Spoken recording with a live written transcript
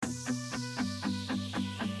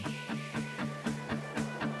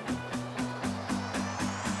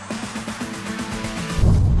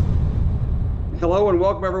Hello and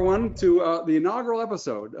welcome everyone to the inaugural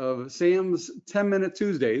episode of Sam's 10-Minute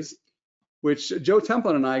Tuesdays, which Joe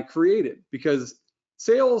Templin and I created because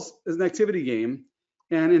sales is an activity game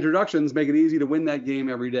and introductions make it easy to win that game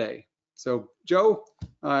every day. So Joe,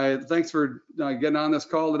 thanks for getting on this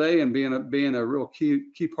call today and being a real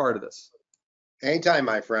key part of this. Anytime,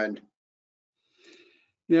 my friend.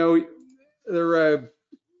 You know,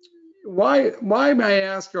 why may I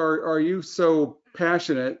ask, are you so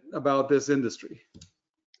passionate about this industry?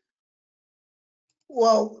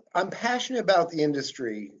 Well, I'm passionate about the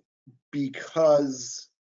industry because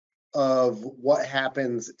of what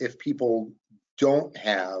happens if people don't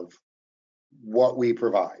have what we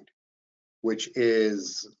provide, which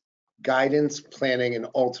is guidance, planning, and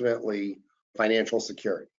ultimately financial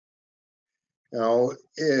security. You know,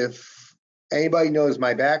 if anybody knows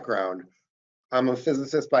my background, I'm a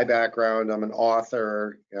physicist by background. I'm an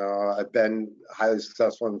author. You know, I've been highly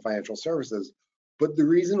successful in financial services. But the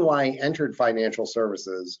reason why I entered financial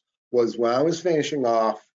services was when I was finishing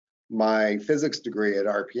off my physics degree at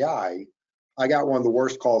RPI, I got one of the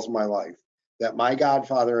worst calls of my life that my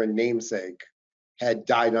godfather and namesake had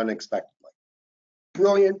died unexpectedly.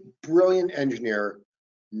 Brilliant engineer,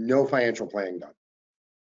 no financial planning done.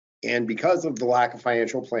 And because of the lack of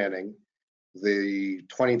financial planning, the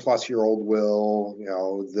 20-plus-year-old will, you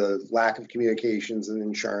know, the lack of communications and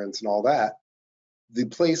insurance and all that, the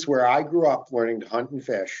place where I grew up learning to hunt and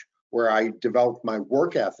fish, where I developed my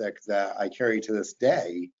work ethic that I carry to this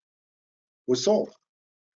day, was sold.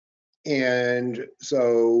 And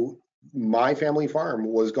so my family farm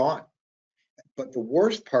was gone. But the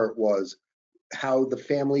worst part was how the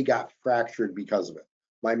family got fractured because of it.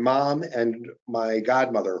 My mom and my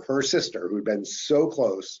godmother, her sister, who'd been so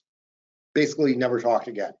close, basically never talked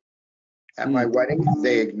again. At my wedding,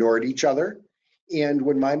 they ignored each other. And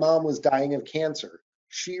when my mom was dying of cancer,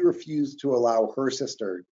 she refused to allow her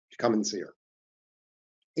sister to come and see her.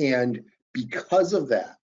 And because of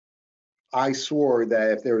that, I swore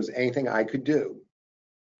that if there was anything I could do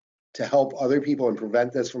to help other people and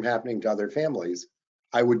prevent this from happening to other families,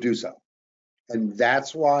 I would do so. And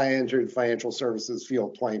that's why I entered the financial services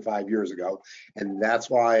field 25 years ago. And that's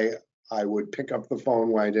why I would pick up the phone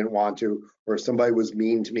when I didn't want to, or if somebody was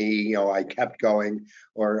mean to me, you know, I kept going,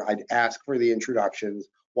 or I'd ask for the introductions.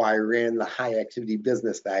 Why I ran the high activity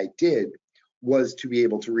business that I did was to be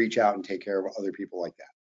able to reach out and take care of other people like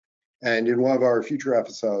that. And in one of our future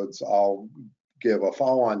episodes, I'll give a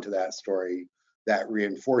follow-on to that story that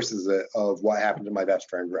reinforces it of what happened to my best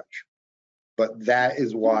friend, Rich. But that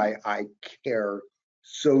is why I care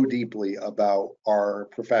so deeply about our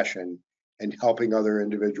profession and helping other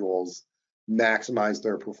individuals maximize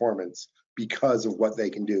their performance because of what they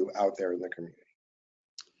can do out there in the community.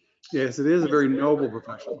 Yes, it is a very noble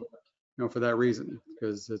profession, you know, for that reason,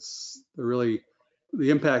 because it's really the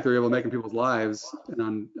impact they're able to make in people's lives and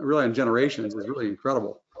on generations is really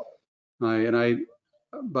incredible. But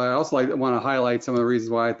I also want to highlight some of the reasons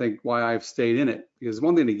why I've stayed in it, because it's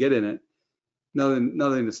one thing to get in it,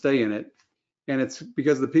 nothing to stay in it, and it's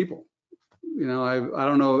because of the people. You know, I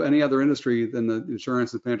don't know any other industry than the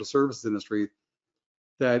insurance and financial services industry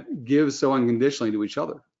that gives so unconditionally to each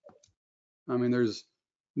other. I mean, there's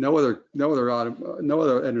no other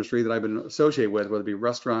industry that I've been associated with, whether it be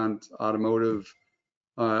restaurant, automotive,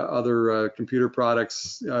 other computer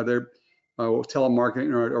products,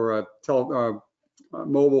 telemarketing or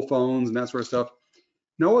mobile phones and that sort of stuff.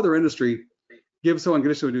 No other industry gives so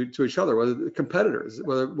unconditionally to each other, whether the competitors,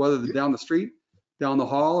 whether they're down the street, down the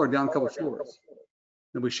hall, or down a couple of floors.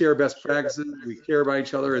 And we share best practices. We care about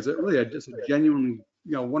each other. It's really just a genuine,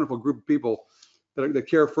 you know, wonderful group of people that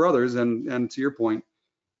care for others and to your point,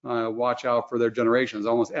 watch out for their generations,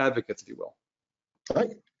 almost advocates, if you will.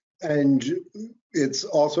 Right. And it's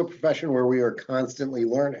also a profession where we are constantly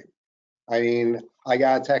learning. I mean, I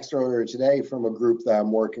got a text earlier today from a group that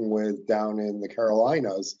I'm working with down in the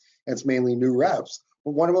Carolinas. It's mainly new reps.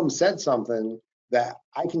 But one of them said something that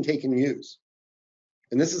I can take and use.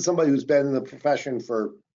 And this is somebody who's been in the profession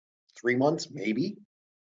for 3 months, maybe,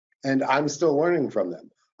 and I'm still learning from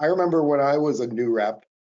them. I remember when I was a new rep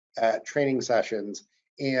at training sessions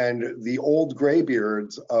and the old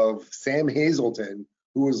graybeards of Sam Hazelton,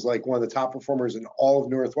 who was like one of the top performers in all of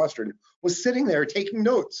Northwestern, was sitting there taking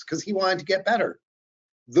notes because he wanted to get better.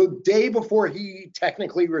 The day before he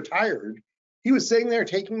technically retired, he was sitting there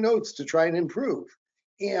taking notes to try and improve.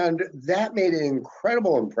 And that made an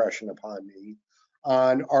incredible impression upon me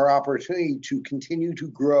on our opportunity to continue to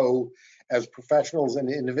grow as professionals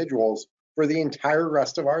and individuals for the entire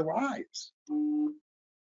rest of our lives.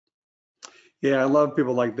 Yeah, I love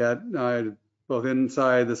people like that, both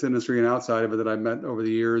inside this industry and outside of it that I've met over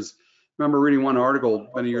the years. remember reading one article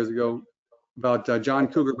many years ago about John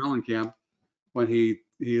Cougar Mellencamp when he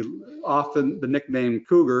often the nickname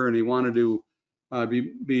Cougar, and he wanted to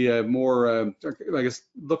be more, I guess,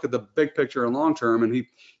 look at the big picture and long term, and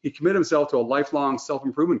he committed himself to a lifelong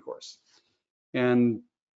self-improvement course. And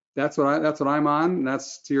that's what I'm on. And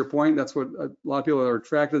that's, to your point, that's what a lot of people are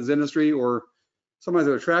attracted to this industry, or sometimes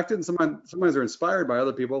they're attracted and sometimes they're inspired by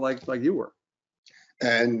other people like you were.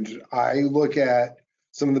 And I look at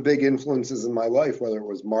some of the big influences in my life, whether it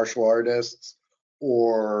was martial artists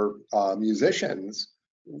or musicians.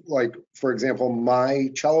 Like, for example, my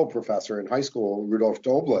cello professor in high school, Rudolf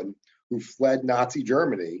Doblin, who fled Nazi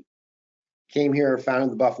Germany, came here,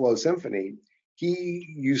 founded the Buffalo Symphony.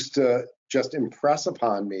 He used to just impress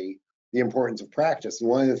upon me the importance of practice. And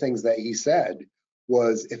one of the things that he said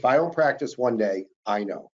was, if I don't practice one day, I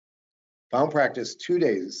know. If I don't practice 2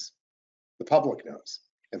 days, the public knows.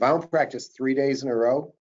 If I don't practice 3 days in a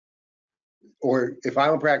row, or if I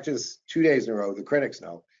don't practice 2 days in a row, the critics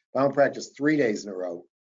know. If I don't practice 3 days in a row,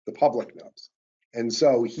 the public knows. And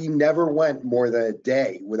so he never went more than a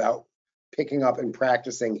day without picking up and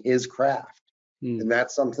practicing his craft. And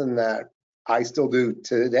that's something that I still do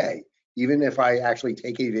today. Even if I actually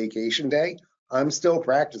take a vacation day, I'm still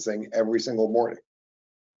practicing every single morning.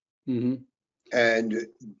 And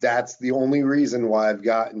that's the only reason why I've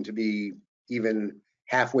gotten to be even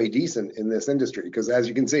halfway decent in this industry. Because as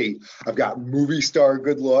you can see, I've got movie star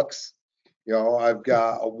good looks. You know, I've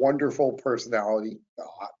got a wonderful personality.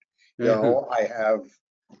 You know, I have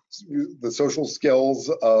the social skills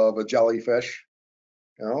of a jellyfish,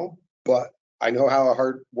 you know, but I know how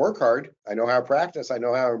to work hard. I know how to practice. I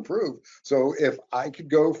know how to improve. So if I could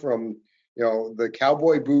go from, you know, the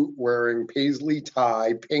cowboy boot wearing paisley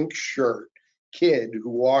tie, pink shirt kid who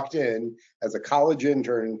walked in as a college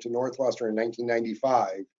intern to Northwestern in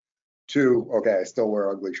 1995 to, okay, I still wear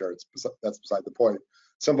ugly shirts. That's beside the point.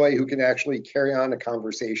 Somebody who can actually carry on a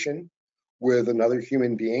conversation with another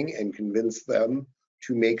human being and convince them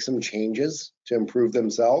to make some changes to improve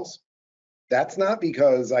themselves. That's not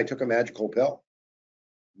because I took a magical pill.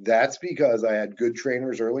 That's because I had good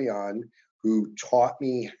trainers early on who taught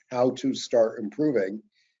me how to start improving.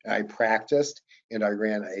 And I practiced, and I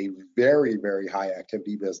ran a very, very high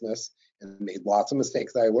activity business and made lots of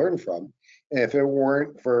mistakes that I learned from. And if it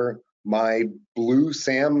weren't for my Blue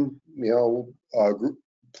Sam, you know, group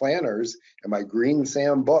planners and my Green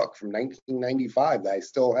Sam book from 1995 that I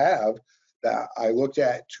still have, that I looked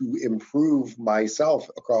at to improve myself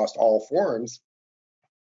across all forms,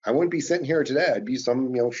 I wouldn't be sitting here today. I'd be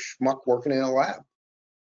some, you know, schmuck working in a lab.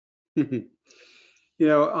 You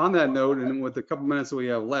know, on that note, and with the couple minutes that we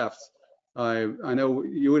have left, I know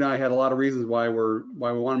you and I had a lot of reasons why we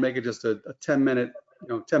want to make it just a 10-minute, you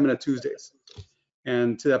know, 10-minute Tuesdays.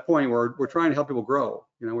 And to that point, we're trying to help people grow.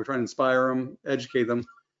 You know, we're trying to inspire them, educate them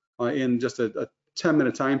in just a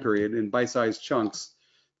 10-minute time period in bite-sized chunks.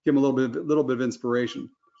 Give them a little bit of inspiration.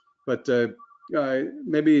 But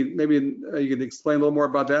maybe you could explain a little more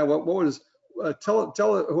about that. What was tell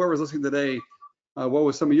whoever's listening today, what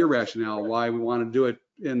was some of your rationale why we want to do it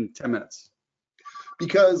in 10 minutes?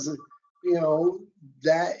 Because, you know,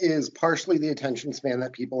 that is partially the attention span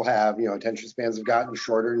that people have. You know, attention spans have gotten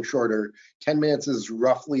shorter and shorter. 10 minutes is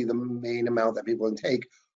roughly the main amount that people can take,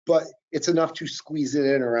 but it's enough to squeeze it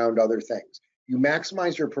in around other things. You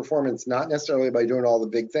maximize your performance not necessarily by doing all the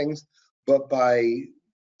big things, but by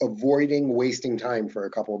avoiding wasting time for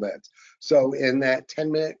a couple of minutes. So in that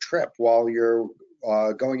 10-minute trip while you're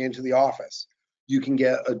going into the office, you can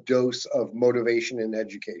get a dose of motivation and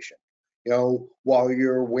education. You know, while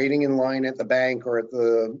you're waiting in line at the bank or at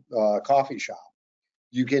the coffee shop,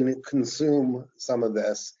 you can consume some of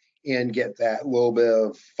this and get that little bit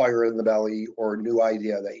of fire in the belly or new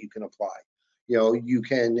idea that you can apply. You know, you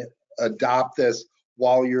can adopt this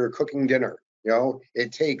while you're cooking dinner. You know,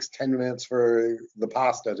 it takes 10 minutes for the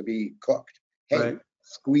pasta to be cooked. Hey, right.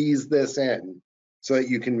 Squeeze this in so that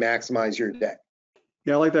you can maximize your day.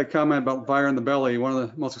 Yeah, I like that comment about fire in the belly. One of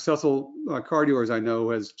the most successful car dealers I know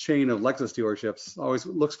has chain of Lexus dealerships. Always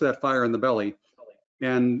looks for that fire in the belly.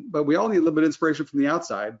 But we all need a little bit of inspiration from the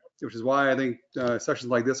outside, which is why I think sessions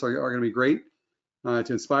like this are going to be great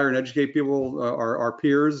to inspire and educate people, our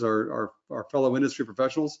peers, our fellow industry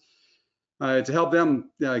professionals, to help them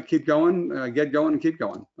keep going, get going, and keep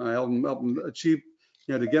going. Help them achieve,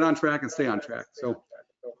 you know, to get on track and stay on track. So,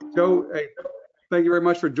 Joe, hey, thank you very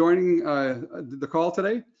much for joining the call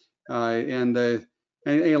today.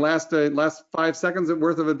 Any last 5 seconds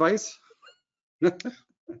worth of advice?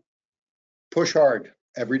 Push hard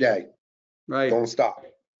every day. Right. Don't stop.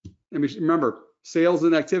 And remember, sales is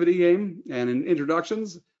an activity game, and in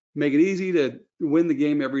introductions, make it easy to win the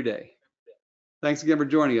game every day. Thanks again for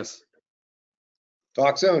joining us.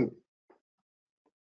 Talk soon.